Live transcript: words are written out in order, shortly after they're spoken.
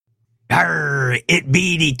It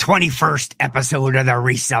be the 21st episode of the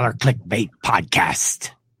Reseller Clickbait podcast.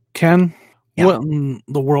 Ken, What in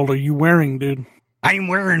the world are you wearing, dude? I'm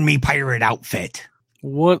wearing me pirate outfit.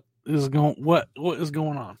 What is going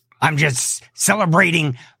on? I'm just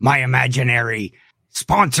celebrating my imaginary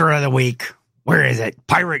sponsor of the week. Where is it?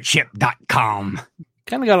 Pirateship.com.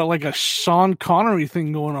 Kind of got like a Sean Connery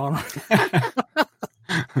thing going on.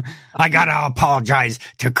 I gotta apologize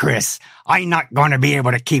to Chris. I'm not going to be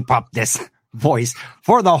able to keep up this voice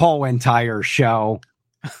for the whole entire show.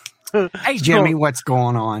 Hey, Jimmy, what's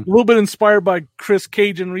going on? A little bit inspired by Chris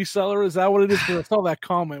Cage and Reseller. Is that what it is? Because I saw that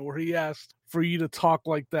comment where he asked for you to talk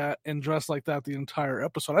like that and dress like that the entire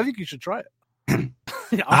episode. I think you should try it.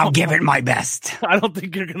 I'll give it my best. I don't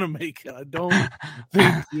think you're going to make it. I don't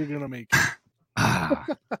think you're going to make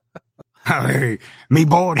it. Me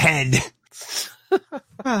bald head.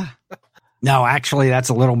 No, actually, that's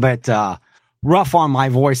a little bit rough on my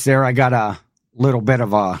voice there. I got a little bit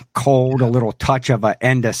of a cold, a little touch of an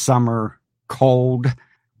end of summer cold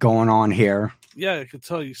going on here. Yeah, I could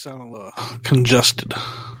tell you sound a little congested.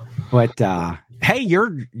 But hey,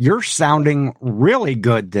 you're sounding really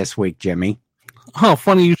good this week, Jimmy. Oh,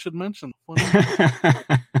 funny you should mention.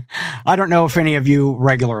 I don't know if any of you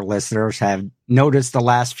regular listeners have noticed the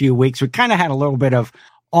last few weeks. We kind of had a little bit of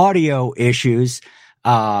audio issues.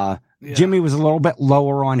 Jimmy was a little bit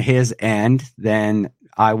lower on his end than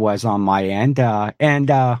I was on my end.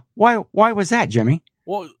 Why was that, Jimmy?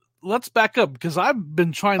 Well, let's back up because I've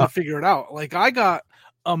been trying to figure it out. Like, I got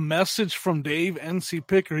a message from Dave NC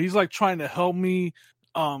Picker. He's like trying to help me,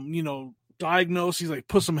 diagnose. He's like,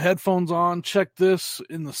 put some headphones on, check this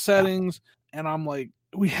in the settings. And I'm like,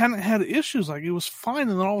 we hadn't had issues. Like, it was fine.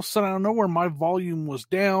 And then all of a sudden, out of nowhere, my volume was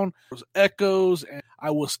down. There was echoes and I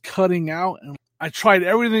was cutting out. And I tried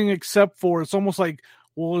everything except for, it's almost like,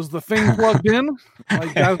 well, is the thing plugged in?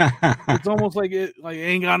 Like, it's almost like it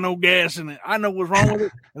ain't got no gas in it. I know what's wrong with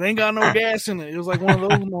it. It ain't got no gas in it. It was like one of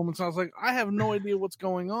those moments. I was like, I have no idea what's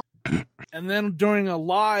going on. And then during a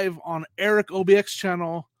live on Eric OBX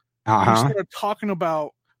channel, we started talking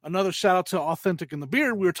about, another shout out to Authentic and the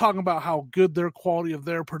Beard. We were talking about how good their quality of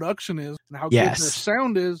their production is and how good their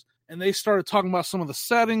sound is. And they started talking about some of the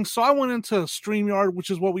settings. So I went into StreamYard, which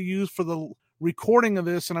is what we use for the recording of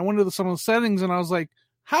this. And I went into some of the settings and I was like,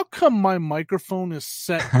 how come my microphone is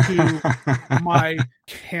set to my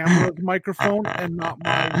camera microphone and not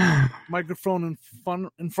my microphone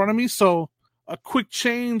in front of me? So a quick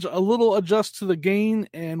change, a little adjust to the gain,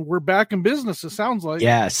 and we're back in business, it sounds like.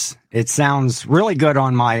 Yes, it sounds really good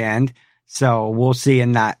on my end. So we'll see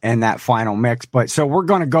in that final mix. But so we're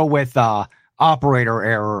going to go with operator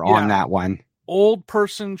error on that one. Old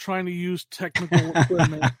person trying to use technical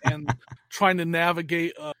equipment and trying to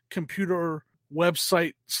navigate a computer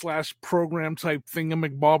website / program type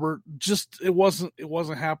thingamabobber. Just it wasn't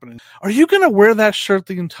happening. Are you gonna wear that shirt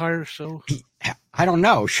the entire show? I don't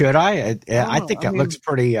know. Should I? I think it looks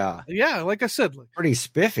pretty. Yeah, like I said, pretty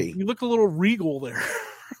spiffy. You look a little regal there.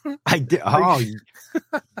 I did. Oh,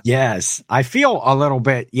 yes. I feel a little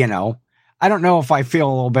bit. I don't know if I feel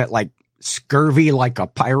a little bit like scurvy, like a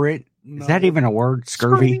pirate. No. Is that even a word?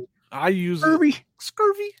 Scurvy. I use scurvy.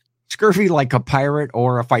 It. Scurvy like a pirate,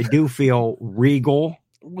 or if I do feel regal.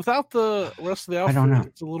 Without the rest of the outfit, I don't know.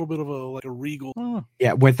 It's a little bit of a regal.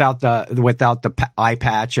 Yeah, without the eye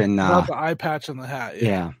patch and without the eye patch and the hat.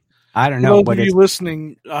 Yeah. I don't know. But you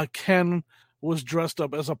listening, Ken was dressed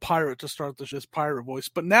up as a pirate to start this pirate voice,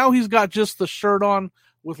 but now he's got just the shirt on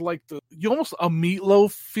with like almost a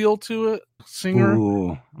Meatloaf feel to it. Singer,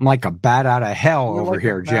 ooh, I'm like a bat out of hell over like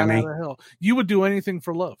here, Jimmy. You would do anything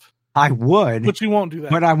for love. I would, but you won't do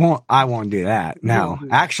that. But I won't do that. No,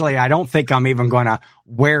 actually, I don't think I'm even going to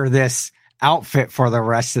wear this outfit for the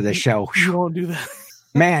rest of the show. You won't do that,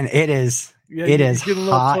 man. It is. Yeah, it is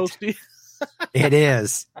hot. Toasty. It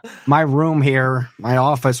is. My room here, my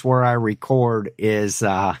office where I record, is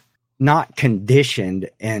not conditioned,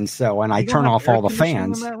 and I turn off all the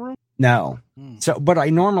fans. No. So, but I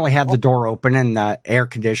normally have the door open and the air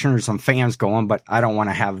conditioner, some fans going, but I don't want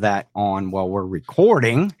to have that on while we're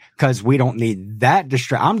recording because we don't need that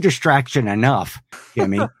I'm distraction enough,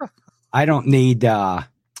 Jimmy. I don't need an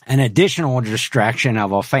additional distraction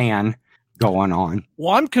of a fan going on.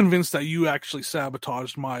 Well, I'm convinced that you actually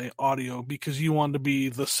sabotaged my audio because you wanted to be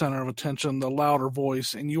the center of attention, the louder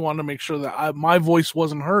voice, and you wanted to make sure that my voice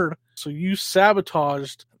wasn't heard. So you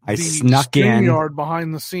sabotaged I snuck in yard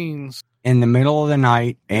behind the scenes in the middle of the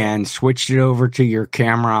night and switched it over to your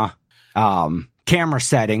camera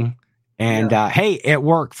setting. And hey, it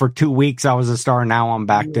worked for 2 weeks. I was a star. Now I'm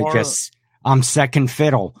back to I'm second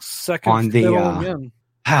fiddle. Again.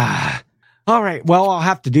 All right. Well, I'll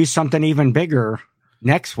have to do something even bigger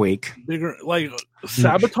next week. Bigger, like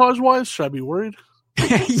sabotage-wise? Should I be worried?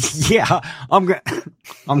 Yeah, I'm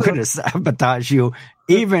gonna sabotage you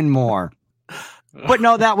even more. But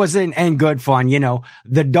no, that was in good fun. You know,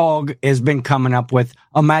 the dog has been coming up with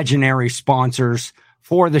imaginary sponsors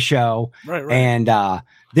for the show. Right. And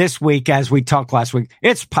this week, as we talked last week,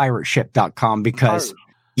 it's pirateship.com because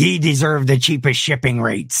ye deserve the cheapest shipping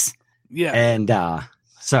rates. Yeah. And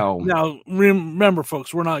so now remember,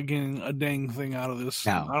 folks, we're not getting a dang thing out of this.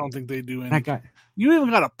 No. I don't think they do anything. You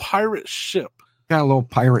even got a pirate ship. Got a little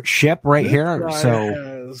pirate ship right here.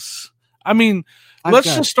 So I mean,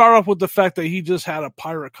 let's just start off with the fact that he just had a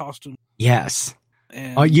pirate costume. Yes.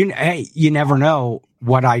 And you never know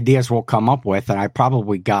what ideas we'll come up with, and I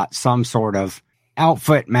probably got some sort of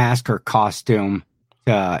outfit, mask, or costume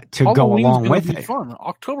to go along with it. Fun.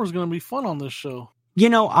 October's going to be fun on this show. You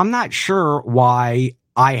know, I'm not sure why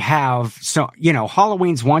I have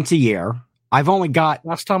Halloween's once a year. I've only got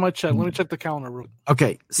last time I checked. Let me check the calendar.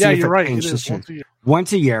 Okay. Yeah, you're right. It is once a year.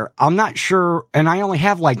 Once a year. I'm not sure, and I only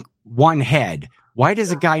have like one head. Why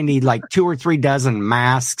does a guy need like 2 or 3 dozen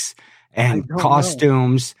masks and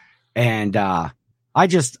costumes? Know. And I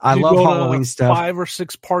love Halloween stuff. 5 or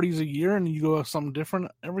 6 parties a year, and you go to something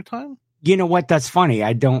different every time. You know what? That's funny.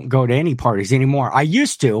 I don't go to any parties anymore. I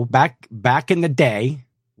used to back in the day,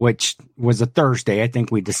 which was a Thursday. I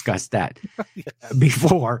think we discussed that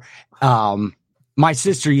before. My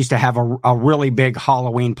sister used to have a really big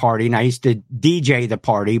Halloween party, and I used to DJ the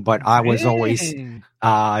party, but I was always,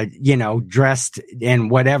 dressed in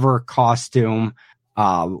whatever costume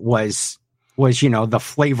was the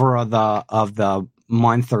flavor of the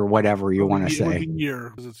month or whatever you want to say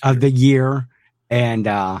of the year. And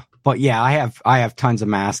but yeah, I have tons of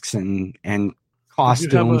masks and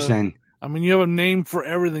costumes you have a name for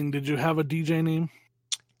everything. Did you have a DJ name?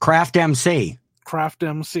 Craft MC. Craft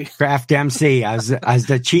MC. Craft MC. As the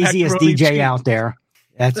cheesiest DJ out there.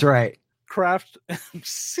 That's right. Craft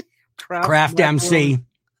MC. Craft MC.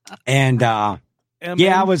 And I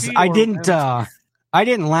didn't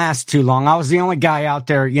last too long. I was the only guy out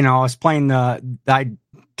there, I was playing I'd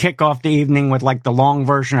kick off the evening with like the long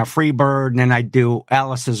version of Freebird, and then I'd do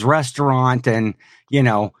Alice's Restaurant and,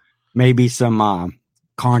 maybe some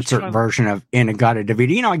concert version of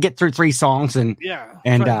In-A-Gadda-Da-Vida. I get through 3 songs and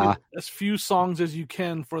as few songs as you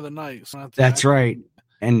can for the night. So that's right.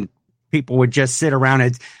 And people would just sit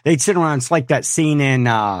around. They'd sit around. It's like that scene in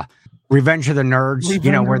Revenge of the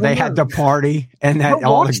Nerds, where they had the party and that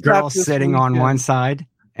all the girls sitting on one side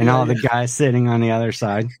and all the guys sitting on the other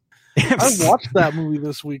side. I watched that movie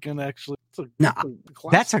this weekend. Actually,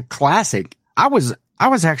 that's a classic. I was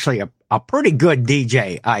actually a pretty good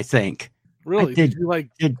DJ, I think. Really? Did you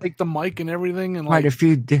take the mic and everything and quite a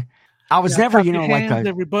few? I was never,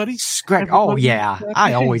 everybody. Oh yeah,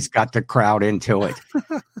 I always got the crowd into it.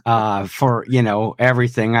 For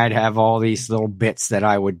everything, I'd have all these little bits that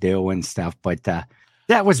I would do and stuff. But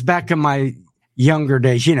that was back in my younger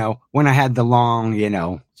days. When I had the long,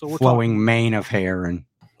 flowing mane of hair and.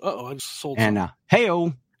 I just sold. And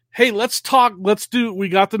hey-o. Hey, let's talk. We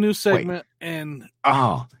got the new segment, and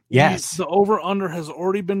yes, the over/under has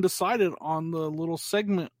already been decided on the little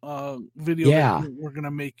segment video that we're gonna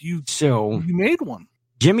make. You made one.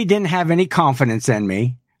 Jimmy didn't have any confidence in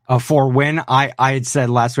me for when I had said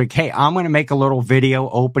last week, hey, I'm going to make a little video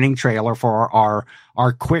opening trailer for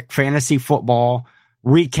our quick fantasy football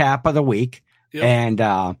recap of the week, and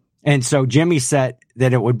so Jimmy said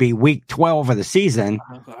that it would be week 12 of the season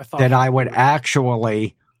that I would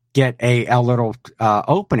actually get a little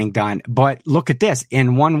opening done. But look at this,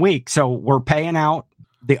 in 1 week. So we're paying out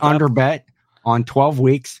the under bet on 12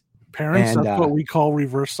 weeks. Parents, that's what we call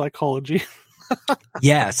reverse psychology.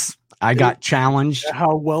 Yes, I got challenged.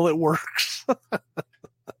 How well it works.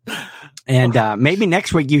 And maybe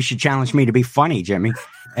next week you should challenge me to be funny, Jimmy.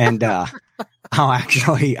 And I'll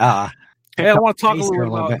actually... Hey, I want to talk a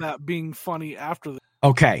little about that being funny after this.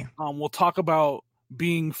 Okay. We'll talk about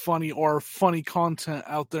being funny or funny content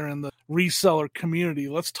out there in the reseller community.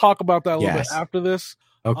 Let's talk about that a little bit after this.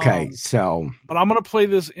 Okay, but I'm going to play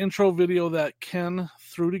this intro video that Ken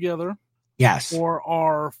threw together. Yes. For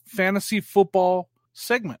our fantasy football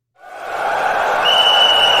segment.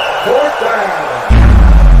 Fourth down.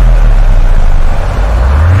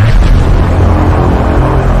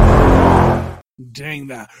 Dang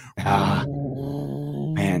that.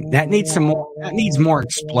 Man, that needs more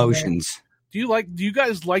explosions. Do you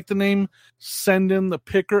guys like the name Send In the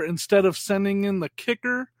Picker instead of sending in the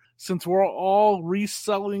kicker? Since we're all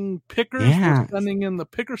reselling pickers, we're sending in the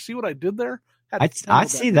picker. See what I did there? I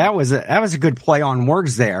see that was a good play on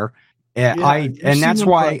words there. That's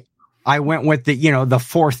why I went with the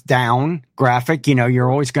fourth down graphic. You're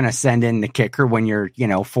always going to send in the kicker when you're,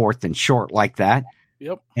 fourth and short like that.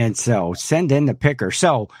 Yep. And so send in the picker.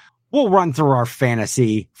 So we'll run through our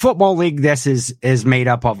fantasy football league. This is made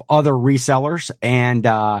up of other resellers. And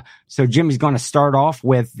so Jimmy's going to start off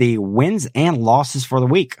with the wins and losses for the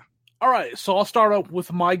week. All right. So I'll start up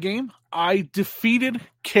with my game. I defeated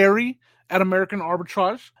Carey at American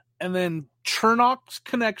Arbitrage. And then Chernok's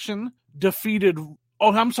Connection defeated...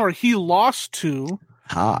 Oh, I'm sorry. He lost to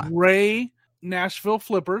Ray Nashville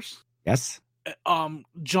Flippers. Yes.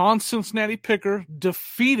 John Cincinnati Picker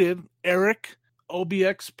defeated Eric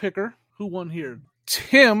OBX Picker. Who won here?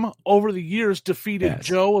 Tim, over the years, defeated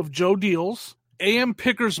Joe of Joe Deals. AM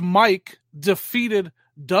Pickers Mike defeated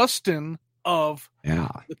Dustin of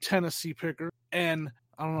the Tennessee Picker. And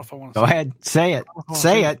I don't know if I want to go ahead. Say it.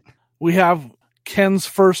 Say it. We have Ken's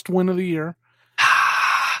first win of the year.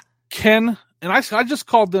 Ken... And I just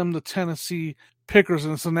called them the Tennessee Pickers,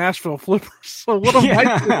 and it's the Nashville Flippers. So what am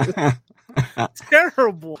I doing?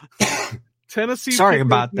 Terrible. Tennessee Sorry Pickers,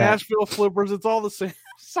 about that. Nashville Flippers, it's all the same.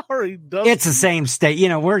 Sorry, Dustin. It's the same state.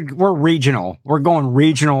 We're regional. We're going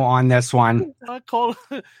regional on this one. I called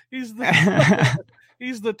he's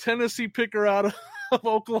the Tennessee Picker out of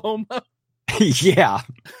Oklahoma. Yeah.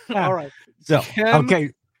 All right. So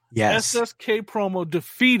okay. Yes. SSKPromo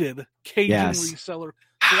defeated Cajun Reseller.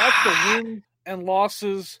 So that's the win and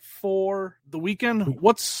losses for the weekend.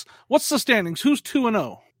 What's the standings? Who's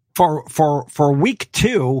 2-0? For week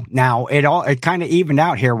 2, now it kind of evened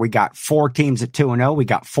out here. We got 4 teams at 2-0. We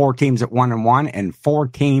got 4 teams at 1-1, and 4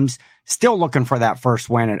 teams still looking for that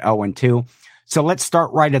first win at 0-2. So let's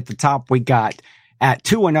start right at the top. We got at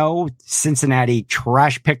 2-0 Cincinnati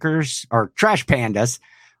Trash Pickers or Trash Pandas.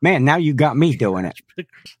 Man, now you got me doing it.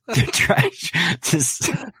 Trash.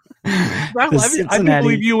 I didn't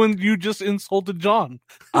believe you when you just insulted John.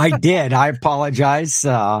 I did. I apologize,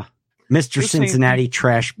 Mr. Cincinnati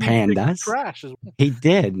Trash Pandas. Trash. He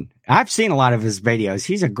did. I've seen a lot of his videos.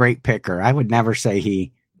 He's a great picker. I would never say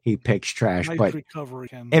he picks trash, nice but recovery.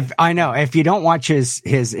 If you don't watch his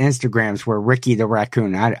Instagrams where Ricky the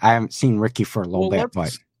Raccoon, I haven't seen Ricky for a little bit,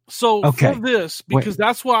 but for this, because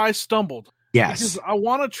that's why I stumbled. Yes. Because I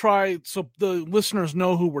want to try so the listeners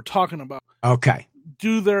know who we're talking about. Okay.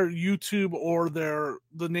 Do their YouTube or the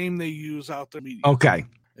name they use out there. Okay.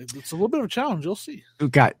 It's a little bit of a challenge. You'll see.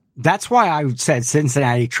 That's why I said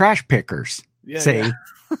Cincinnati Trash Pickers. Yeah, see,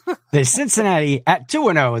 the Cincinnati at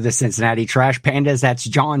 2-0, the Cincinnati Trash Pandas. That's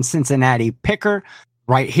John Cincinnati Picker.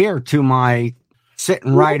 Right here to my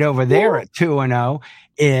sitting right over there at 2-0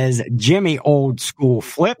 is Jimmy Old School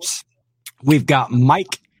Flips. We've got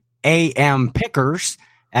Mike AM Pickers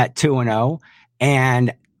at 2-0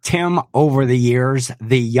 and Tim over the years,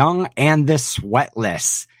 the Young and the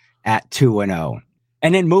Sweatless at 2-0.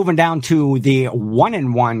 And then moving down to the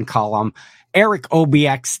 1-1 column, Eric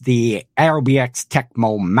OBX, the RBX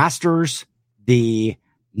Tecmo Masters, the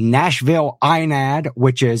Nashville INAD,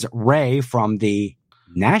 which is Ray from the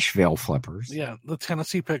Nashville Flippers. Yeah, the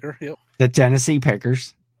Tennessee Picker. Yep. The Tennessee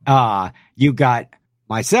Pickers. You got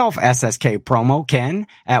myself, SSKPromo, Ken,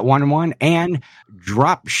 at 1-1, and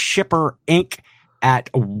Drop Shipper Inc.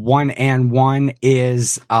 at 1-1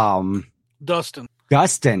 is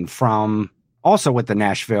Dustin from also with the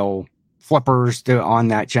Nashville Flippers on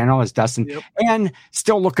that channel is Dustin. Yep. And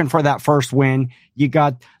still looking for that first win. You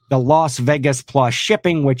got the Las Vegas Plus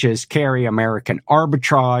Shipping, which is Carey American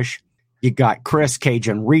Arbitrage. You got Chris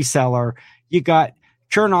Cajun Reseller. You got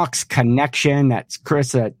Chernok's Connection. That's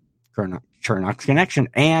Chris at Chernok's Connection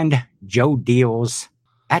and Joe Deals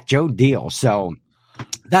at Joe Deals. So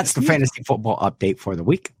that's the fantasy football update for the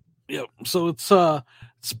week. Yep. So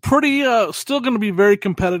it's pretty still going to be very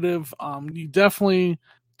competitive. You definitely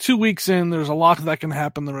 2 weeks in, there's a lot that can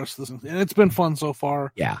happen the rest of this, and it's been fun so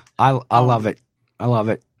far. Yeah, I love it. I love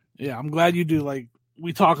it. Yeah, I'm glad you do. Like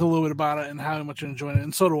we talk a little bit about it and how much you're enjoying it,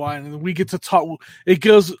 and so do I. And we get to talk. It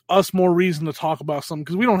gives us more reason to talk about something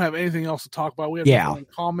because we don't have anything else to talk about. We have nothing in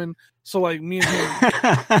common. So like me and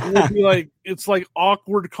him, we'll be like it's like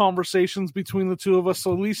awkward conversations between the two of us.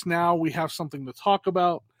 So at least now we have something to talk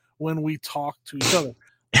about when we talk to each other.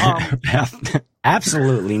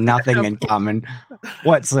 Absolutely nothing in common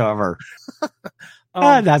whatsoever.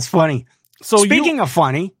 That's funny. So speaking of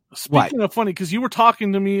funny, because you were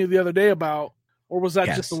talking to me the other day about, or was that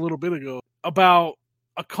just a little bit ago, about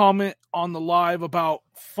a comment on the live about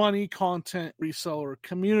funny content reseller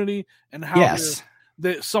community and how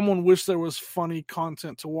that someone wished there was funny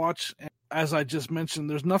content to watch. And as I just mentioned,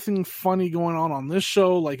 there's nothing funny going on this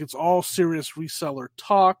show. Like it's all serious reseller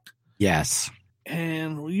talk. Yes.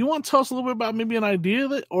 And you want to tell us a little bit about maybe an idea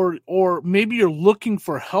that, or maybe you're looking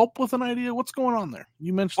for help with an idea? What's going on there?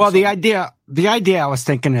 You mentioned. Well, the idea I was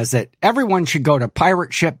thinking is that everyone should go to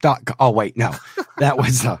pirateship.com. Oh, wait, no, that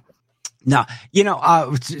was no,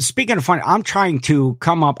 speaking of fun, I'm trying to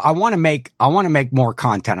come up. I want to make more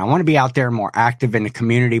content. I want to be out there more active in the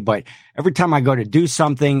community. But every time I go to do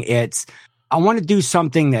something, I want to do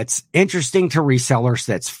something that's interesting to resellers,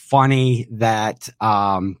 that's funny, that,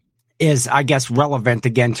 is, I guess, relevant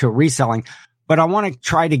again to reselling, but I want to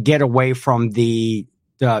try to get away from the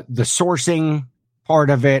sourcing part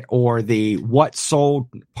of it or the what sold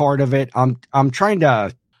part of it. I'm trying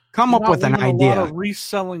to come up with an idea. A lot of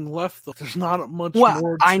reselling left, though. There's not much.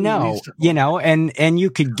 Well, I know, and you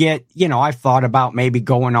could get, I've thought about maybe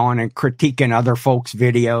going on and critiquing other folks'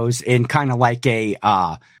 videos in kind of like a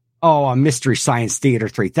Mystery Science Theater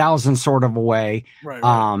 3000 sort of a way.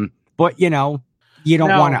 Right. But you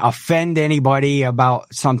don't want to offend anybody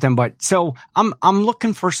about something, but so I'm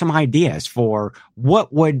looking for some ideas for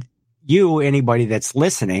what would anybody that's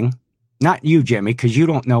listening, not you, Jimmy, because you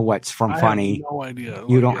don't know what's from funny. Have no idea.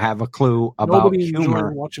 You don't have a clue about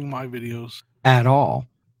humor watching my videos at all.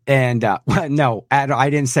 And no, I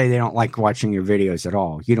didn't say they don't like watching your videos at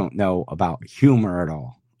all. You don't know about humor at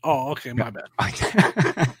all. Oh, okay, my bad.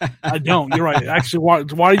 I don't. You're right. Actually,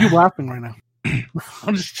 why are you laughing right now?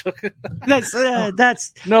 I'm just joking. That's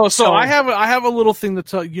no. So I have a little thing to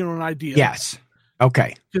tell you, an idea. Yes.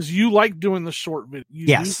 Okay. Because you like doing the short video.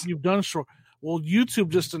 Yes. You've done short. Well, YouTube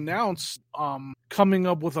just announced coming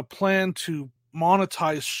up with a plan to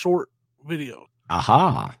monetize short videos.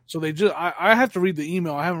 Aha. So they just I have to read the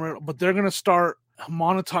email. I haven't read it, but they're going to start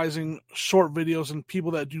monetizing short videos, and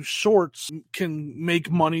people that do shorts can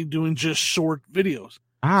make money doing just short videos.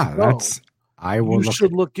 You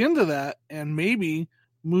should look into that and maybe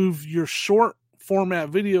move your short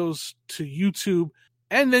format videos to YouTube.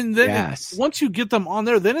 And then once you get them on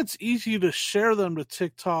there, then it's easy to share them to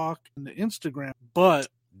TikTok and to Instagram. But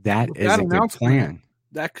that is a good plan.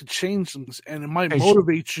 That could change things, and it might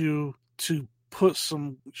motivate you to put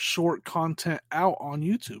some short content out on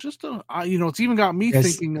YouTube. Just it's even got me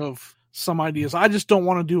thinking of some ideas. I just don't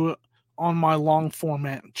want to do it on my long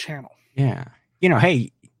format channel. Yeah.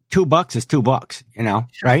 Hey, $2 is $2,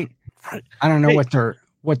 right? Right. I don't know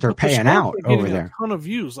what they're paying out over there. A ton of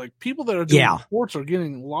views. Like people that are doing sports are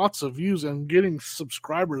getting lots of views and getting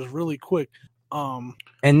subscribers really quick. And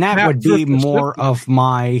that would be more of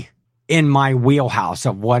in my wheelhouse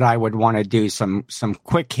of what I would want to do. Some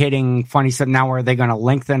quick hitting funny stuff. Now, are they going to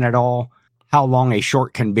lengthen at all how long a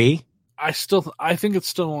short can be? I think it's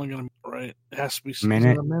still only going to be right. It has to be a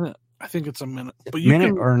minute. I think it's a minute. But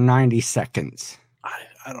or 90 seconds.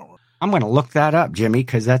 I don't know. I'm going to look that up, Jimmy,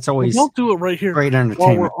 because that's always don't do it right here. Great entertainment.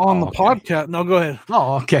 While we're on the podcast. No, go ahead.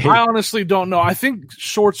 Oh, okay. I honestly don't know. I think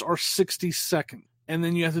shorts are 60 seconds, and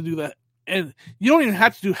then you have to do that. And you don't even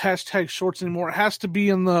have to do hashtag shorts anymore. It has to be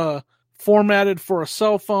in the formatted for a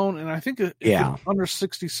cell phone, and I think if it's under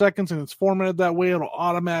 60 seconds and it's formatted that way, it'll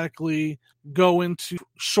automatically go into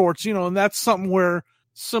shorts. And that's something where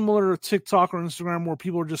similar to TikTok or Instagram, where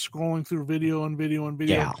people are just scrolling through video and video and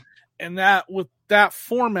video. Yeah. And that with that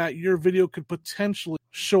format, your video could potentially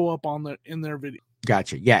show up in their video.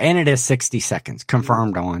 Gotcha. Yeah, and it is 60 seconds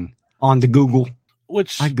confirmed on the Google.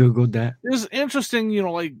 Which I Googled that. Is interesting,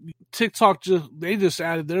 like TikTok they just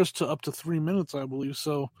added theirs to up to 3 minutes, I believe.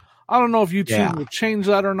 So I don't know if YouTube will change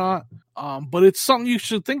that or not. But it's something you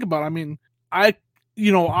should think about. I mean,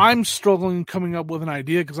 I'm struggling coming up with an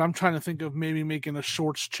idea because I'm trying to think of maybe making a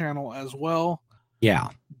shorts channel as well. Yeah.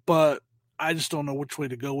 But I just don't know which way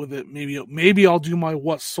to go with it. Maybe I'll do my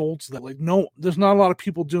what solds that. There's not a lot of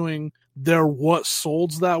people doing their what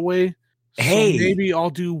solds that way. Hey, so maybe I'll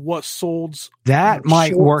do what solds. That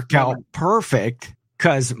might work out perfect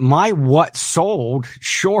because my what sold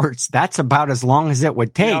shorts, that's about as long as it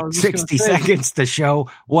would take. 60 seconds to show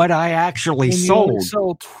what I actually sold. You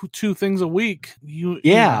only sell 2 things a week.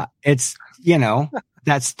 It's,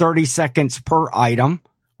 that's 30 seconds per item.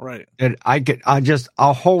 Right. And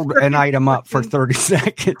I'll hold an item up for 30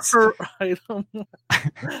 seconds. Per item.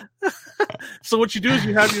 So what you do is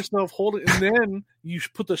you have yourself hold it, and then you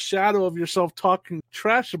put the shadow of yourself talking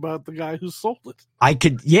trash about the guy who sold it.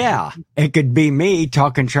 It could be me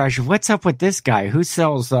talking trash. What's up with this guy? Who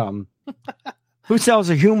sells a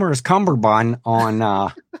humorous cummerbund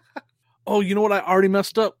on Oh, you know what? I already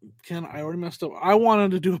messed up, Ken. I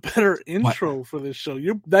wanted to do a better intro for this show.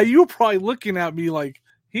 You were probably looking at me like,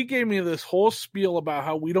 he gave me this whole spiel about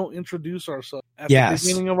how we don't introduce ourselves at the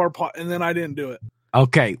beginning of our pod, and then I didn't do it.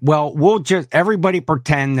 Okay, well, we'll just everybody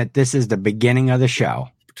pretend that this is the beginning of the show.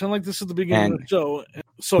 Pretend like this is the beginning of the show.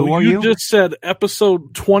 So you just said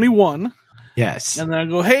episode 21. Yes. And then I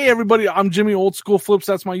go, hey, everybody, I'm Jimmy Old School Flips.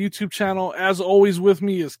 That's my YouTube channel. As always, with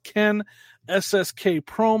me is Ken,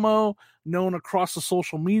 SSKPromo, known across the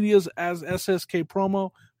social medias as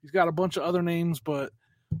SSKPromo. He's got a bunch of other names, but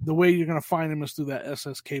the way you're going to find him is through that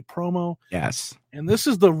SSKPromo. Yes. And this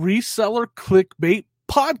is the Reseller Clickbait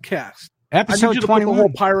Podcast. Episode 21. Put the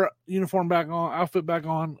whole pirate uniform back on, outfit back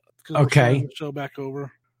on. Okay. The show back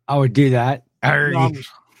over. I would do that.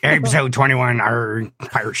 Episode 21,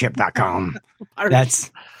 pirateship.com.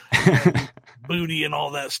 That's booty and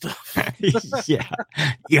all that stuff. Yeah.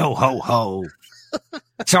 Yo ho ho.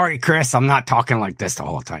 Sorry, Chris, I'm not talking like this the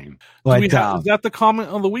whole time. But is that the comment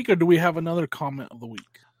of the week, or do we have another comment of the week?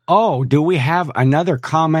 Oh, do we have another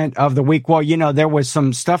comment of the week? Well, there was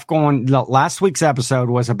some stuff going. Last week's episode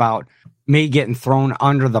was about me getting thrown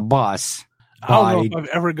under the bus. I don't know if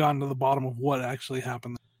I've ever gotten to the bottom of what actually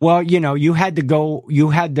happened. Well, you had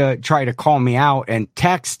to try to call me out and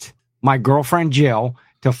text my girlfriend, Jill,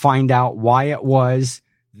 to find out why it was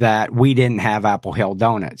that we didn't have Apple Hill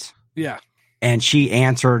donuts. Yeah. And she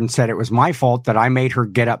answered and said it was my fault that I made her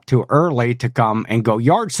get up too early to come and go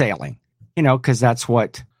yard sailing, because that's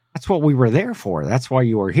what we were there for. That's why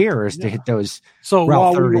you were here, is to hit those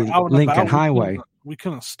Route 30 Lincoln Highway. We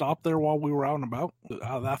couldn't stop there while we were out and about,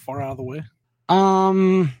 that far out of the way.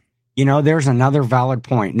 There's another valid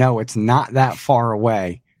point. No, it's not that far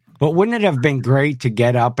away. But wouldn't it have been great to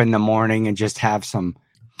get up in the morning and just have some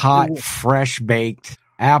hot, fresh baked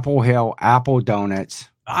Apple Hill apple donuts?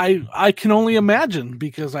 I can only imagine,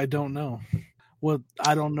 because I don't know.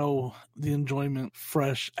 I don't know the enjoyment.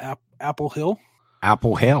 Fresh Apple Hill.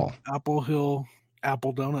 Apple Hill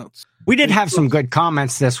apple donuts. We did have some good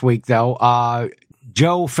comments this week, though.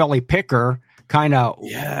 Joe Philly Picker kind of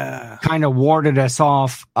warded us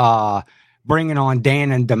off bringing on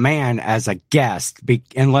Dan and Demand as a guest,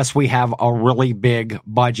 unless we have a really big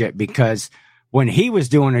budget, because when he was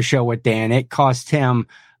doing a show with Dan, it cost him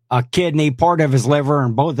a kidney, part of his liver,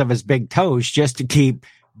 and both of his big toes just to keep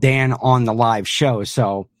Dan on the live show.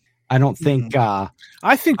 So I don't think I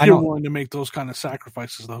think you're willing to make those kind of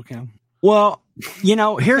sacrifices, though, Ken. Well,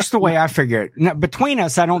 here's the way I figure it. Now, between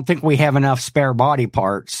us, I don't think we have enough spare body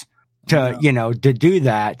parts to do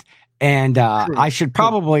that. And I should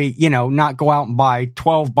probably, not go out and buy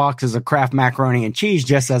 12 boxes of Kraft macaroni and cheese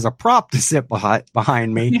just as a prop to sit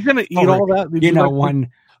behind me. You're going to eat all that?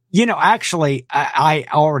 Actually, I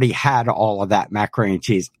already had all of that macaroni and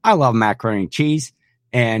cheese. I love macaroni and cheese.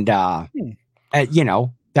 And,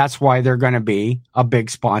 that's why they're going to be a big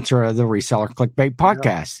sponsor of the Reseller Clickbait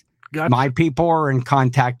Podcast. Gotcha. My people are in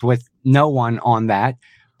contact with no one on that,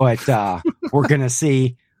 but we're going to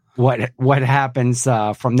see what happens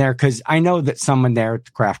from there, because I know that someone there at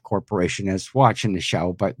the Kraft Corporation is watching the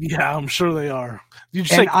show. But yeah, I'm sure they are. Did you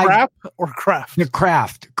say Kraft or Kraft? The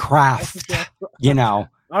Kraft.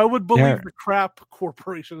 I would believe the Kraft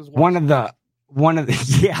Corporation is one of the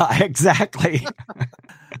yeah, exactly.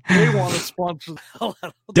 They want to sponsor the hell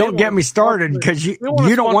out of Don't get me started, because you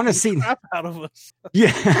don't want to see crap out of us.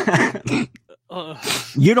 Yeah.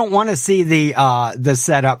 You don't want to see the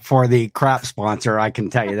setup for the crap sponsor, I can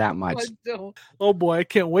tell you that much. Oh boy, I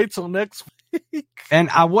can't wait till next week. And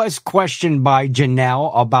I was questioned by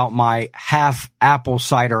Janelle about my half apple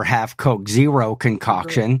cider, half Coke Zero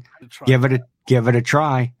concoction. Give it a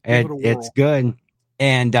try. It's good.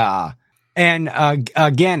 And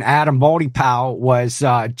again, Adam Baldy Powell was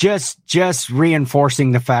just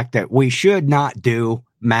reinforcing the fact that we should not do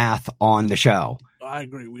math on the show. I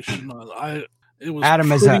agree. We should not.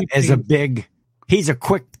 Adam he's a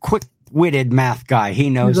quick-witted math guy. He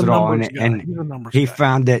knows it all, and he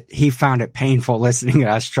found it painful listening to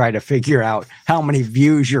us try to figure out how many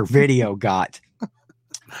views your video got.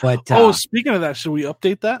 But speaking of that, should we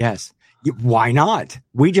update that? Yes. Why not?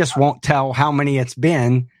 We just won't tell how many it's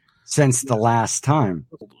been since the last time.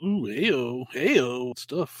 Ooh, ayo,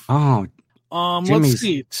 stuff. Oh, let's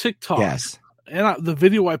see. TikTok. Yes. And the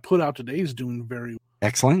video I put out today is doing very well.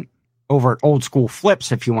 Excellent. Over at Old School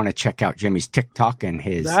Flips, if you want to check out Jimmy's TikTok and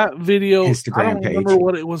his video Instagram I don't page. remember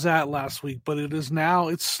what it was at last week, but it is now.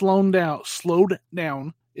 It's slowed down.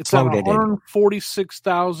 It's at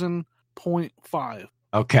 146,000.5.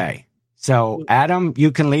 Okay. So, Adam,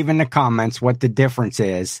 you can leave in the comments what the difference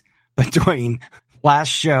is between last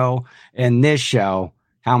show and this show,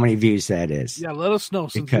 how many views that is. Yeah, let us know,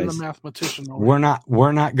 since you're the mathematician. We're not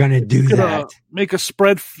going to do that. Make a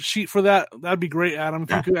spreadsheet for that. That'd be great, Adam.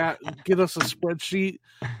 If you could get us a spreadsheet.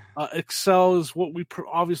 Excel is what we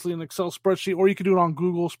obviously an Excel spreadsheet, or you could do it on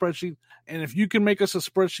Google spreadsheet. And if you can make us a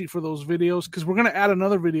spreadsheet for those videos, because we're going to add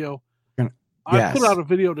another video. I put out a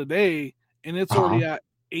video today, and it's already at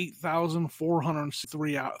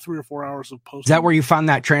 8,403 3 or 4 hours of posting. Is that where you found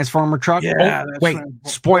that Transformer truck? Yeah. Wait,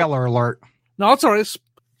 spoiler alert. No, it's all right.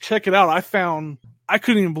 Check it out. I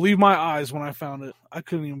couldn't even believe my eyes when I found it. I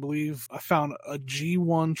couldn't even believe I found a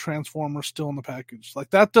G1 Transformer still in the package.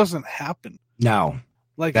 Like, that doesn't happen. No.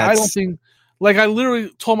 Like, I don't think, like, I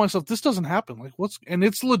literally told myself, this doesn't happen. Like, and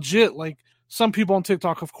it's legit. Like, some people on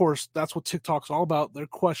TikTok, of course, that's what TikTok's all about. They're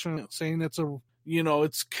questioning it, saying it's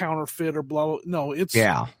it's counterfeit or blah, blah. No, it's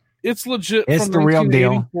legit. It's from the real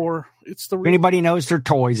deal. It's the real. If anybody knows their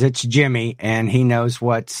toys, it's Jimmy, and he knows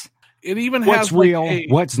what's real,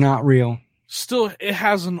 what's not real. Still, it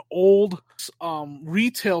has an old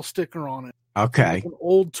retail sticker on it. Okay. Like an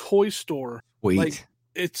old toy store. Sweet. Like,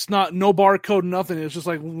 it's no barcode, nothing. It's just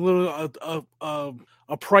like literally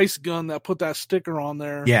a price gun that put that sticker on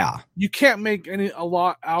there. Yeah. You can't make a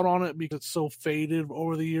lot out on it because it's so faded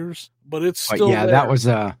over the years, but it's still there.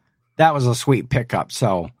 That was a sweet pickup.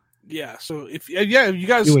 So yeah. So if you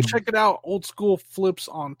guys check it out, Old School Flips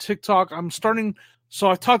on TikTok. So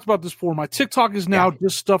I talked about this before. My TikTok is now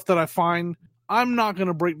just stuff that I find. I'm not going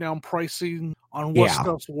to break down pricing on what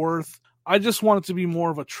stuff's worth. I just want it to be more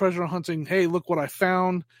of a treasure hunting. Hey, look what I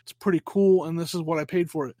found. It's pretty cool, and this is what I paid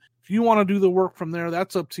for it. If you want to do the work from there,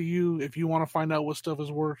 that's up to you. If you want to find out what stuff is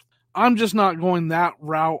worth. I'm just not going that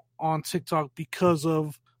route on TikTok because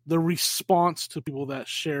of the response to people that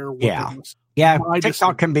share.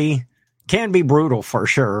 TikTok can be brutal for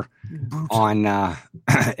sure. On and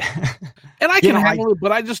I can handle it,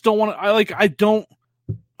 but I just don't want to.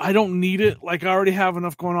 I don't need it. Like, I already have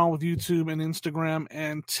enough going on with YouTube and Instagram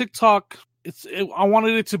and TikTok. I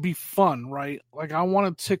wanted it to be fun, right? Like, I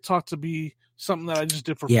wanted TikTok to be something that I just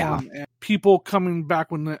did for fun. And people coming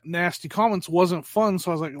back with nasty comments wasn't fun. So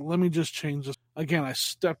I was like, let me just change this. Again, I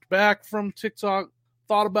stepped back from TikTok,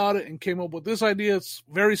 thought about it, and came up with this idea. It's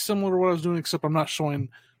very similar to what I was doing, except I'm not showing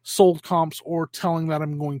sold comps or telling that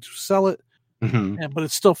I'm going to sell it. Mm-hmm. But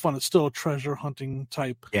it's still fun. It's still a treasure hunting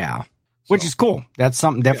type. Yeah. Which is cool. That's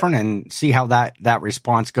something different, and see how that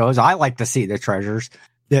response goes. I like to see the treasures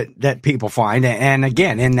that people find. And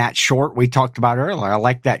again, in that short we talked about earlier, I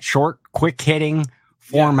like that short, quick hitting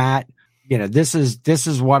format. This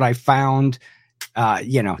is what I found.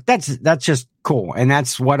 That's just cool. And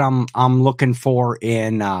that's what I'm looking for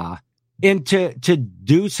to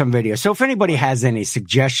do some videos. So if anybody has any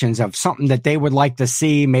suggestions of something that they would like to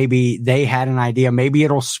see, maybe they had an idea, maybe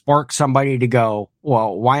it'll spark somebody to go,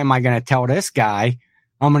 well, why am I going to tell this guy?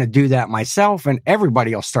 I'm going to do that myself, and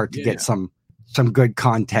everybody will start to get some good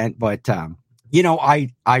content. But, I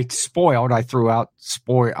threw out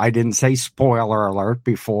I didn't say spoiler alert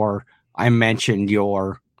before I mentioned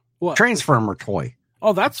your Transformer toy.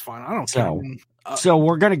 Oh, that's fine. I don't care. So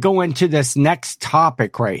we're going to go into this next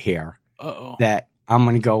topic right here. That I'm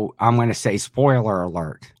going to say spoiler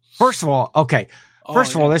alert. First of all,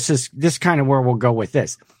 this is kind of where we'll go with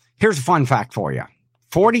this. Here's a fun fact for you.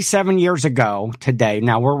 47 years ago today,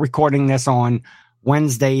 now we're recording this on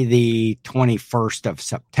Wednesday, the 21st of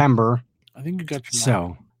September. I think you got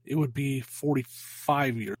your it would be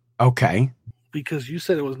 45 years. Okay. Because you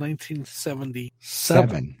said it was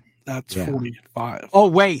 1977. That's 45. Oh,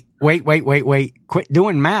 wait. Quit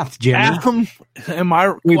doing math, Jimmy. I only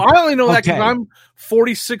know that because I'm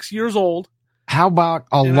 46 years old. How about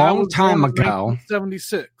a long time ago?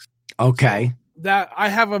 76. Okay. So that I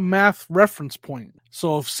have a math reference point.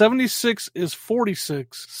 So if 76 is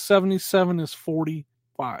 46, 77 is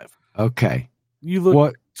 45. Okay. You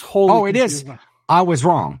look totally. Oh, it is. I was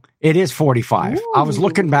wrong. It is 45. Ooh. I was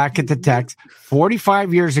looking back at the text.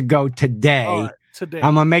 45 years ago today. I'm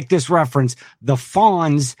going to make this reference. The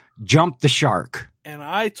fawns jumped the shark. And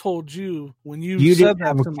I told you when you said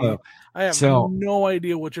that to me, I have no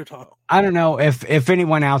idea what you're talking about. I don't know if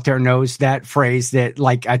anyone out there knows that phrase, that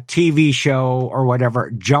like a TV show or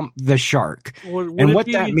whatever, jump the shark. And what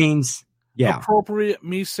that means. Yeah. Appropriate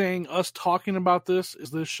me saying us talking about this,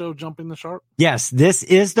 is this show jumping the shark? Yes, this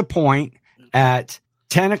is the point at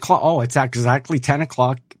 10 o'clock. Oh, it's exactly 10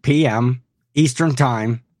 o'clock p.m. Eastern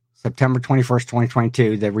time. September 21st,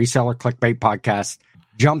 2022, the Reseller Clickbait Podcast,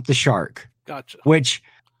 Jump the Shark. Gotcha. Which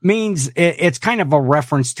means it's kind of a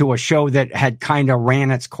reference to a show that had kind of ran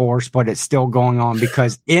its course, but it's still going on,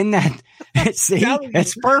 because in that,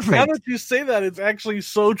 it's perfect. Now that you say that, it's actually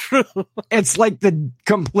so true. It's like the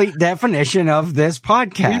complete definition of this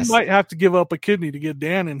podcast. We might have to give up a kidney to get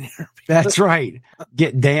Dan in here. That's right.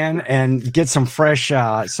 Get Dan and get some fresh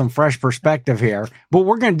perspective here. But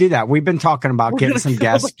we're going to do that. We've been talking about getting some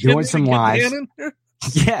guests, doing some lives.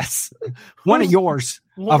 Yes. One of yours,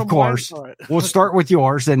 of course. We'll start with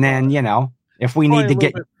yours, and then, if we need to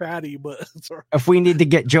get fatty, but if we need to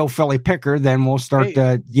get Joe Philly Picker, then we'll start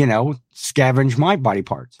to, scavenge my body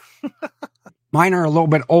parts. Mine are a little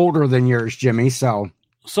bit older than yours, Jimmy. So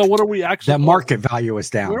what are we actually? The market value is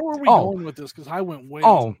down. Where were we going with this? Because I went way.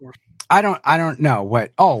 I don't know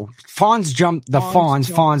what. Fonz jumped the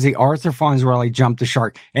Fonzie, Arthur Fonzarelli jumped the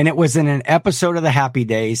shark, and it was in an episode of the Happy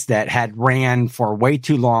Days that had ran for way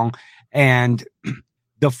too long, and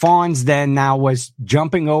the Fonz then now was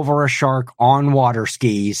jumping over a shark on water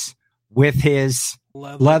skis with his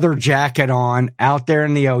leather jacket on out there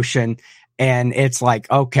in the ocean. And it's like,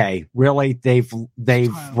 okay, really, they've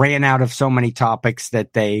ran out of so many topics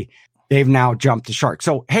that they've now jumped the shark.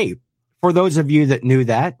 So, hey, for those of you that knew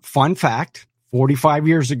that, fun fact, 45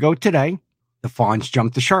 years ago today, the Fonz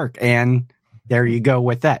jumped the shark. And there you go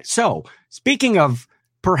with that. So, speaking of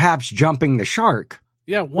perhaps jumping the shark,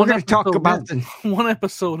 we're going to talk about one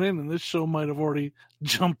episode in, and this show might have already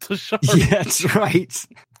jumped the shark. Yeah, that's right.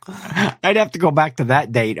 I'd have to go back to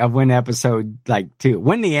that date of when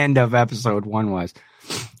when the end of episode 1 was.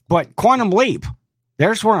 But Quantum Leap,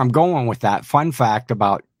 there's where I'm going with that. Fun fact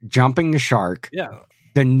about jumping the shark. Yeah.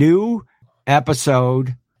 The new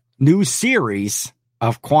series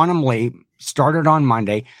of Quantum Leap started on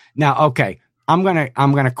Monday. Now, okay, I'm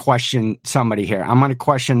gonna question somebody here. I'm gonna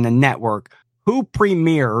question the network. Who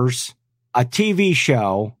premieres a TV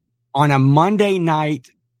show on a Monday night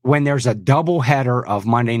when there's a doubleheader of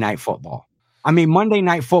Monday Night Football? I mean, Monday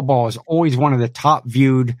Night Football is always one of the top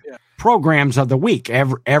viewed programs of the week,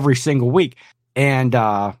 every single week. And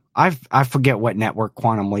I forget what network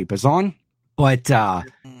Quantum Leap is on, but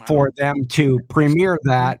for them to premiere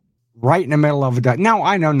that right in the middle of now,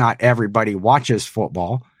 I know not everybody watches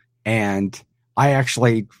football, and I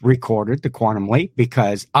actually recorded the Quantum Leap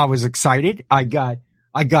because I was excited. I got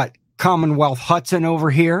Commonwealth Hudson over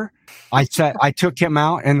here. I took him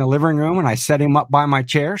out in the living room and I set him up by my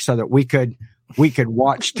chair so that we could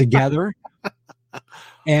watch together.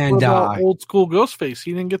 And what about old school Ghostface?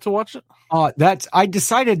 He didn't get to watch it. I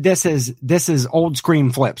decided this is old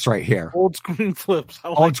screen flips right here. Old screen flips.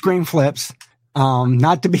 Old screen flips.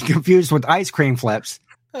 Not to be confused with ice cream flips.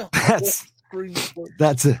 That's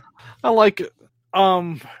it. I like it.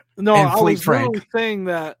 No, I was really saying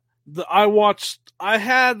that I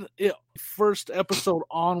had it first episode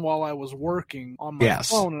on while I was working on my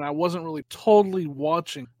phone, and I wasn't really totally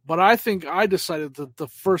watching. But I think I decided that the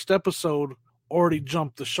first episode already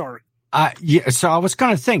jumped the shark. So I was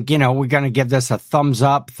going to think, we're going to give this a thumbs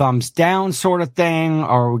up, thumbs down sort of thing,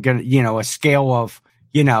 or we're going to, a scale of,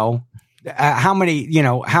 how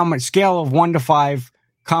much scale of 1 to 5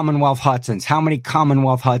 Commonwealth Hudsons. How many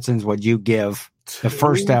Commonwealth Hudsons would you give the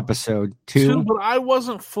first episode? 2? But I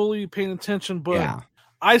wasn't fully paying attention, but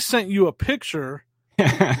I sent you a picture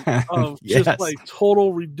of just like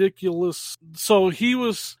total ridiculous. So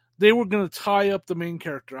they were going to tie up the main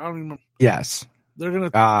character. I don't even remember. Yes. They're going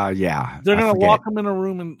to, they're going to lock him in a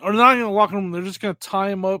room or not going to lock him. They're just going to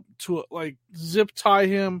tie him up to zip tie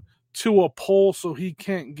him to a pole so he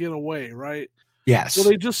can't get away. Right. Yes. So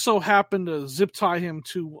they just so happened to zip tie him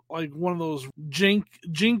to one of those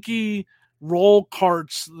jinky roll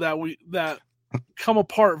carts that come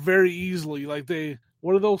apart very easily.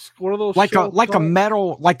 What are those like a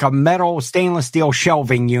metal stainless steel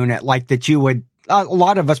shelving unit that you would a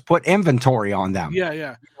lot of us put inventory on them.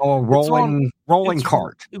 Yeah. Or rolling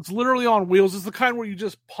cart. It's literally on wheels. It's the kind where you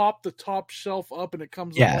just pop the top shelf up and it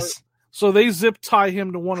comes apart. Yes. So they zip tie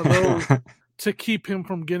him to one of those to keep him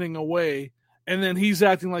from getting away. And then he's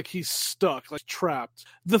acting like he's stuck, trapped.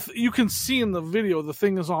 You can see in the video the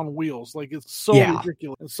thing is on wheels. It's so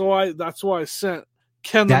ridiculous. And so that's why I sent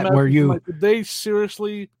Ken the message. Did they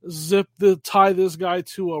seriously tie this guy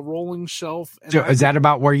to a rolling shelf? And is that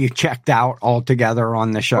about where you checked out altogether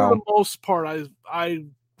on the show? For the most part, I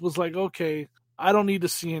was like, okay, I don't need to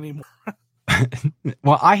see anymore.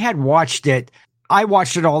 Well, I had watched it. I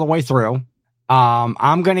watched it all the way through.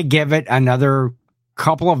 I'm going to give it another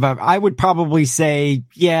couple of. I would probably say,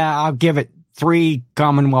 I'll give it 3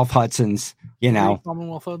 Commonwealth Hudsons.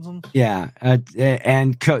 Commonwealth Hudsons. Yeah,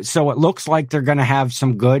 so it looks like they're going to have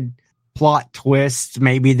some good plot twists,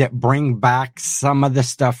 maybe that bring back some of the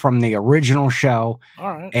stuff from the original show. All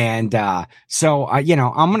right. And so I'm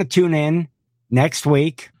going to tune in next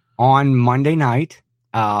week on Monday night,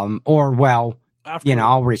 I'll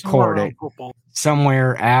record it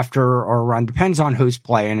somewhere after or around. Depends on who's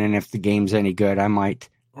playing and if the game's any good. I might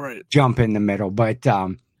jump in the middle, but.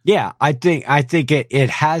 I think it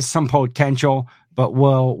has some potential, but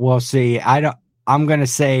we'll see. I'm going to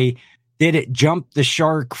say, did it jump the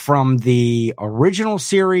shark from the original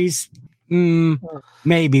series?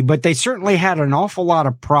 Maybe, but they certainly had an awful lot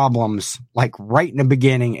of problems, like right in the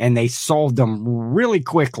beginning, and they solved them really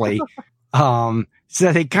quickly. So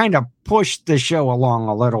they kind of pushed the show along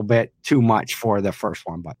a little bit too much for the first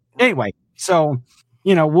one. But anyway, so,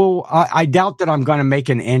 I doubt that I'm going to make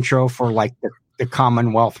an intro for like the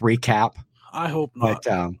Commonwealth recap. I hope not.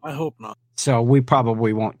 But, I hope not. So we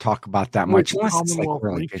probably won't talk about that much. Commonwealth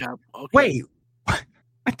recap. Okay. Wait.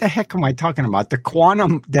 What the heck am I talking about? The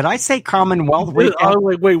quantum? Did I say Commonwealth? Wait,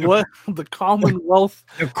 what? The Commonwealth.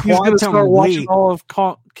 The quantum start watching all of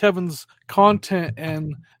Kevin's content,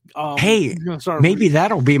 and hey, maybe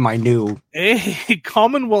that'll be my new. Hey,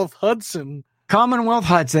 Commonwealth Hudson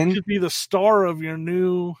could be the star of your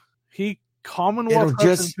new.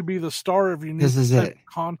 Hudson could be the star of your new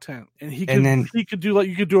content, and he could do like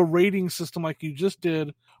you could do a rating system like you just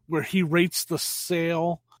did, where he rates the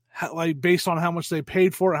sale. Like based on how much they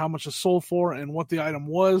paid for it, how much it sold for, and what the item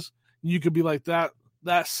was, you could be like that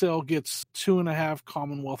sale gets 2.5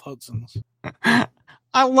 Commonwealth Hudsons.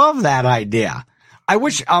 I love that idea. I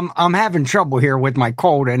wish I'm having trouble here with my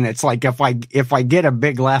cold, and it's like if I get a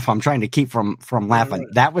big laugh, I'm trying to keep from laughing.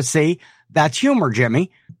 Right. That's humor,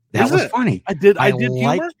 Jimmy. That was funny. I did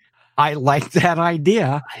humor. I like that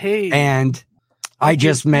idea. Hey, and I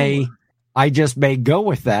just may go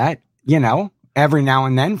with that. Every now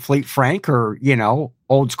and then, Fleet Frank or,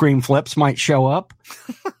 old Scream Flips might show up.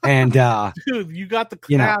 And, dude, you got the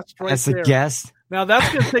cast right as there. A guest. Now,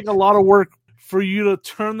 that's going to take a lot of work for you to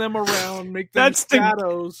turn them around, make them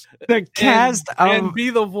shadows. The cast. And be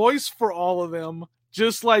the voice for all of them,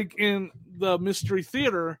 just like in the Mystery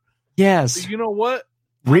Theater. Yes. You know what?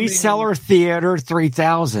 Reseller Theater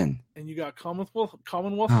 3000. And you got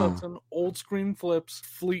Commonwealth Hudson, Old Scream Flips,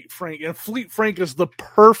 Fleet Frank. And Fleet Frank is the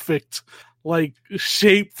perfect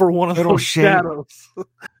shape for one of those shadows.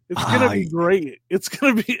 It's gonna be great. It's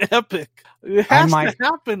gonna be epic. It has to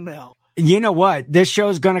happen now. You know what? This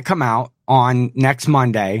show's gonna come out on next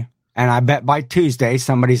Monday, and I bet by Tuesday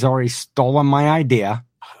somebody's already stolen my idea.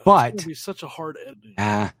 But it's gonna be such a hard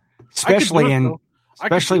edit.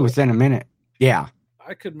 Especially within a minute. Yeah,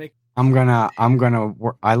 I could make. I'm gonna.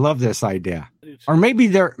 I love this idea. Or maybe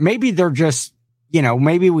they're just.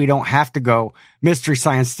 Maybe we don't have to go Mystery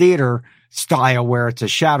Science Theater style where it's a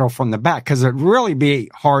shadow from the back, because it'd really be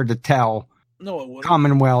hard to tell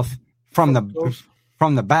Commonwealth from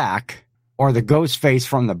the back, or the ghost face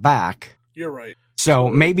from the back. You're right. So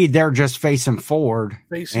maybe they're just facing forward.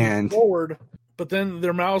 But then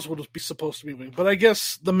their mouths would be supposed to be moving. But I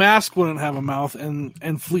guess the mask wouldn't have a mouth,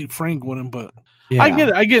 and Fleet Frank wouldn't. But yeah. I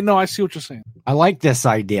get it. No, I see what you're saying. I like this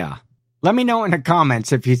idea. Let me know in the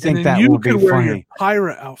comments if you think that will be funny. You could wear your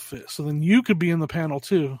pirate outfit, so then you could be in the panel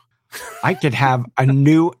too. I could have a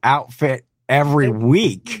new outfit every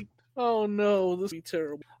week. Oh no, this would be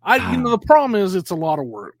terrible. The problem is it's a lot of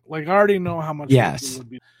work. Like I already know how much. Yes. It would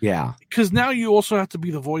be. Yeah. Because now you also have to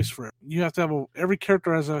be the voice for it. You have to have every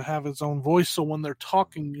character has to have its own voice, so when they're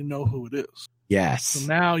talking, you know who it is. Yes. So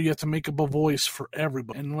now you have to make up a voice for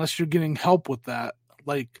everybody, and unless you're getting help with that,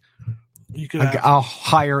 like. I'll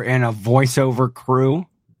hire in a voiceover crew.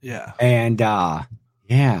 Yeah. And yeah.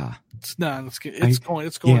 It's going.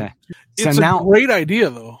 Yeah. It's a great idea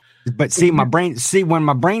though. But see, when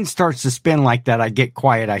my brain starts to spin like that, I get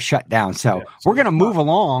quiet, I shut down. So we're gonna move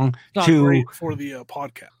along to for the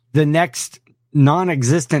podcast. The next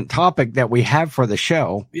non-existent topic that we have for the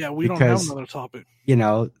show. Yeah, we don't have another topic.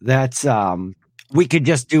 That's we could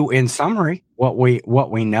just do in summary what we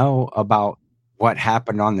know about what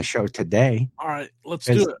happened on the show today. All right, let's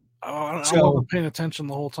do it. I wasn't paying attention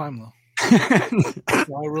the whole time, though.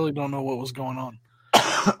 I really don't know what was going on.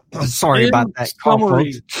 Sorry about that.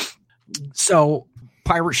 So,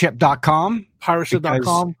 pirateship.com.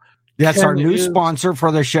 Pirateship.com. That's our new sponsor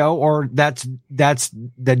for the show, or that's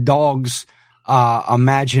the dog's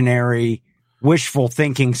imaginary wishful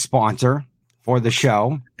thinking sponsor for the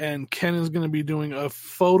show. And Ken is going to be doing a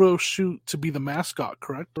photo shoot to be the mascot,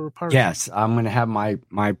 correct? Or pirate? Yes, I'm going to have my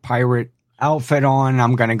pirate outfit on.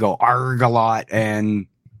 I'm going to go arg a lot, and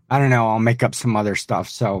I don't know, I'll make up some other stuff.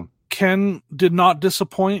 So Ken did not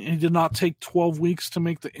disappoint. He did not take 12 weeks to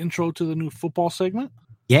make the intro to the new football segment.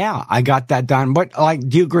 Yeah, I got that done. But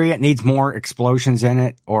do you agree it needs more explosions in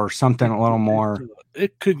it, or something a little more?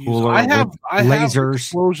 It could use. I have lasers,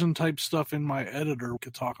 explosion type stuff in my editor we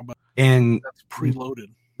could talk about, and that's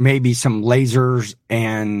preloaded. Maybe some lasers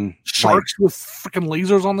and sharks with freaking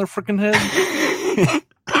lasers on their freaking head.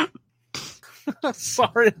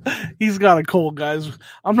 Sorry, he's got a cold, guys.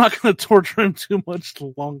 I'm not going to torture him too much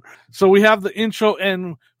longer. So we have the intro,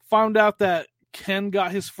 and found out that Ken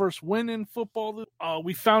got his first win in football.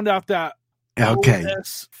 We found out that Okay.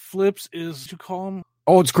 OS Flips is, what you call them?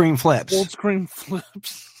 Old Screen Flips. Old Screen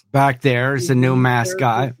Flips. Back there's the new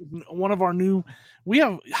mascot. One of our new. We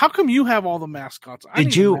have. How come you have all the mascots?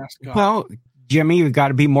 Did you? Well, Jimmy, you got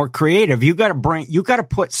to be more creative. You got to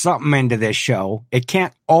put something into this show. It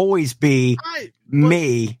can't always be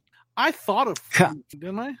me. I thought of food,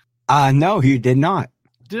 didn't I? No, you did not.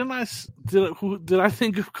 Didn't I? Did I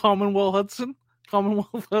think of Commonwealth Hudson?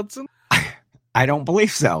 I don't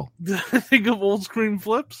believe so. Did I think of Old Screen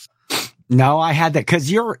Flips? No, I had that because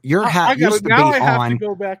your hat used to be on. I have to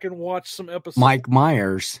go back and watch some episodes. Mike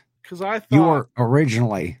Myers. Because I thought you were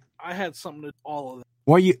originally. I had something to all of that.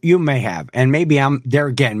 Well, you may have, and maybe I'm there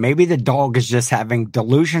again. Maybe the dog is just having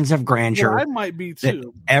delusions of grandeur. Yeah, I might be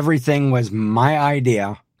too. Everything was my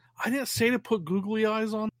idea. I didn't say to put googly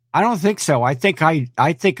eyes on. I don't think so. I think I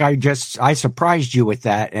surprised you with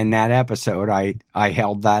that in that episode. I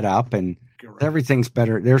held that up and. Right. Everything's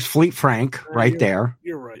better. There's Fleet Frank right there.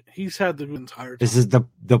 You're right. He's had the entire time. This is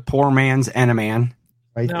the poor man's enemy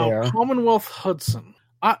right now, there. Commonwealth Hudson.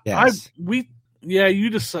 You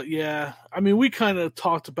just yeah. I mean, we kind of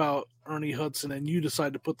talked about Ernie Hudson, and you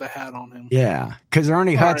decided to put the hat on him. Yeah, because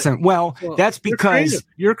Ernie Hudson. Right. Well, that's because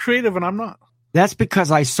you're creative, and I'm not. That's because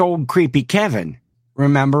I sold Creepy Kevin.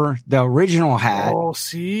 Remember the original hat? Oh,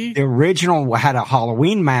 see, the original had a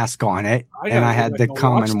Halloween mask on it, and I had the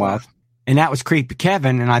Commonwealth. And that was Creepy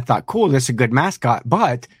Kevin, and I thought, cool, this is a good mascot.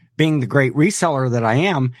 But being the great reseller that I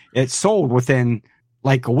am, it sold within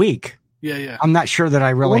like a week. Yeah. I'm not sure that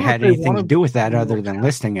I really had anything to do with that other than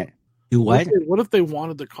listing it. Do what? What if they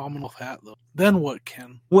wanted the Commonwealth hat, though? Then what,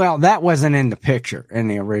 Ken? Well, that wasn't in the picture, in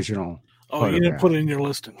the original. Oh, photograph. You didn't put it in your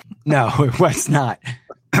listing. No, it was not.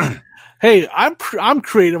 Hey, I'm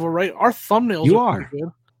creative, all right? Our thumbnails are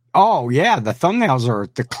good. Oh, yeah, the thumbnails are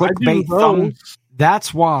the clickbait thumb.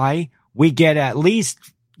 That's why we get at least,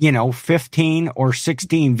 15 or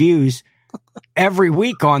 16 views every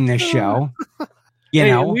week on this show.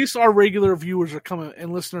 At least our regular viewers are coming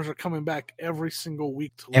and listeners are coming back every single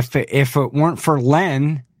week. If it weren't for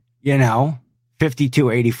Len,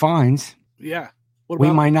 5280 fines. Yeah.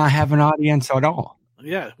 We might not have an audience at all.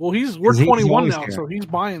 Yeah. Well, we're 21 now, so he's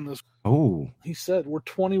buying this. Oh. He said we're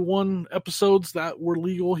 21 episodes that were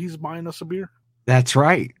legal. He's buying us a beer. That's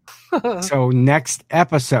right. So next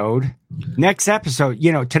episode, tomorrow's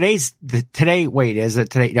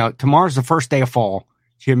the first day of fall,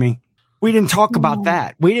 Jimmy. We didn't talk about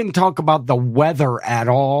that. We didn't talk about the weather at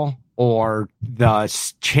all or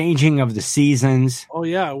the changing of the seasons. Oh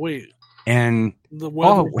yeah, wait. And the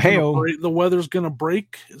weather's going to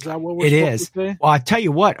break. Is that what we're supposed to say? Well, I tell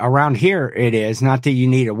you what, around here it is. Not that you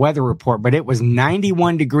need a weather report, but it was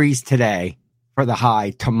 91 degrees today for the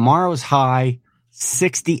high. Tomorrow's high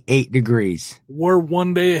 68 degrees. We're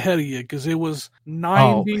one day ahead of you because it was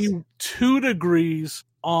 92 degrees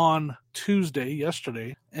on Tuesday,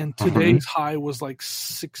 yesterday, and today's high was like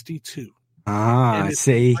 62. Ah, and it's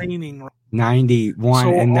see, raining. 91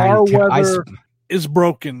 so and 92. Our weather is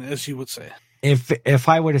broken, as you would say. If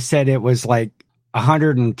I would have said it was like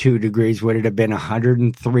 102 degrees, would it have been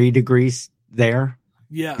 103 degrees there?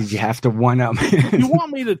 Yeah. Did you have to one up? You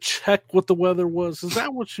want me to check what the weather was? Is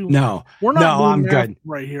that what you? No, we're not. No, I'm good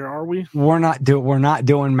right here. Are we? We're not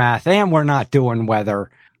doing math, and we're not doing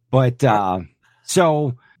weather. But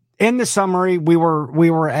so in the summary,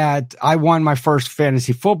 I won my first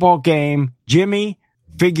fantasy football game. Jimmy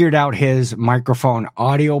figured out his microphone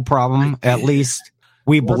audio problem. At least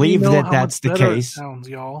we believe that that's the case. Sounds,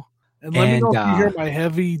 y'all. And let me know if you hear my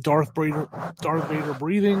heavy Darth Vader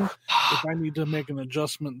breathing, if I need to make an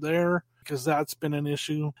adjustment there, because that's been an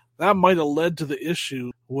issue. That might have led to the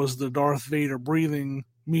issue, was the Darth Vader breathing.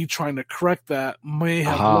 Me trying to correct that may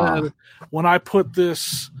have led, when I put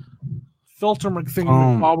this filter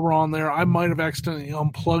bobber on there, I might have accidentally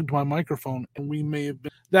unplugged my microphone, and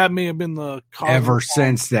that may have been the cause. Ever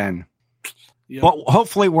since then. Yep. Well,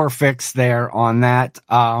 hopefully we're fixed there on that.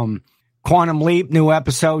 Quantum Leap, new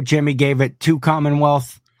episode. Jimmy gave it 2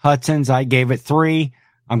 Commonwealth Hudsons. I gave it 3.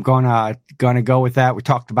 I'm gonna go with that. We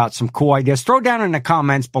talked about some cool ideas. Throw down in the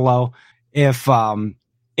comments below if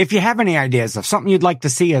you have any ideas of something you'd like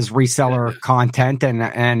to see as reseller content,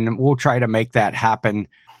 and we'll try to make that happen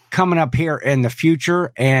coming up here in the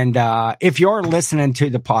future. And if you're listening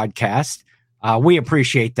to the podcast, we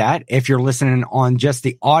appreciate that. If you're listening on just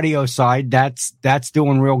the audio side, that's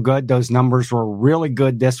doing real good. Those numbers were really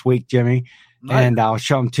good this week, Jimmy. Nice. And I'll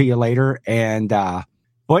show them to you later. And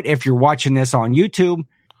but if you're watching this on YouTube,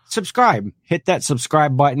 subscribe. Hit that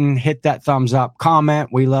subscribe button. Hit that thumbs up. Comment.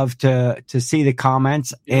 We love to see the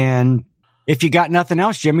comments. And if you got nothing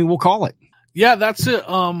else, Jimmy, we'll call it. Yeah, that's it.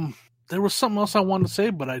 There was something else I wanted to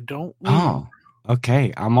say, but I don't. Oh,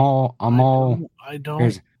 okay. I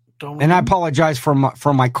don't. And I apologize for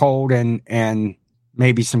my cold and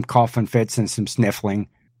maybe some coughing fits and some sniffling.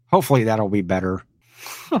 Hopefully that'll be better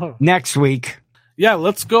next week. Yeah,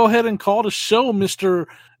 let's go ahead and call the show, Mr.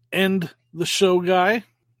 End the Show guy.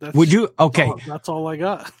 Would you? Okay. That's all I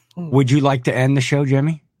got. Would you like to end the show,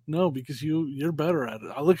 Jimmy? No, because you're better at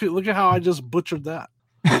it. Look at how I just butchered that.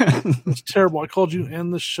 It's terrible. I called you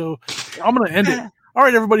end the show. I'm going to end it. All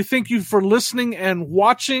right, everybody. Thank you for listening and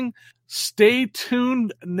watching. Stay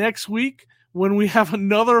tuned next week when we have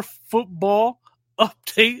another football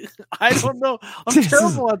update. I don't know. I'm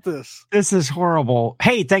terrible at this. This is horrible.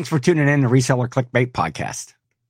 Hey, thanks for tuning in to Reseller Clickbait Podcast.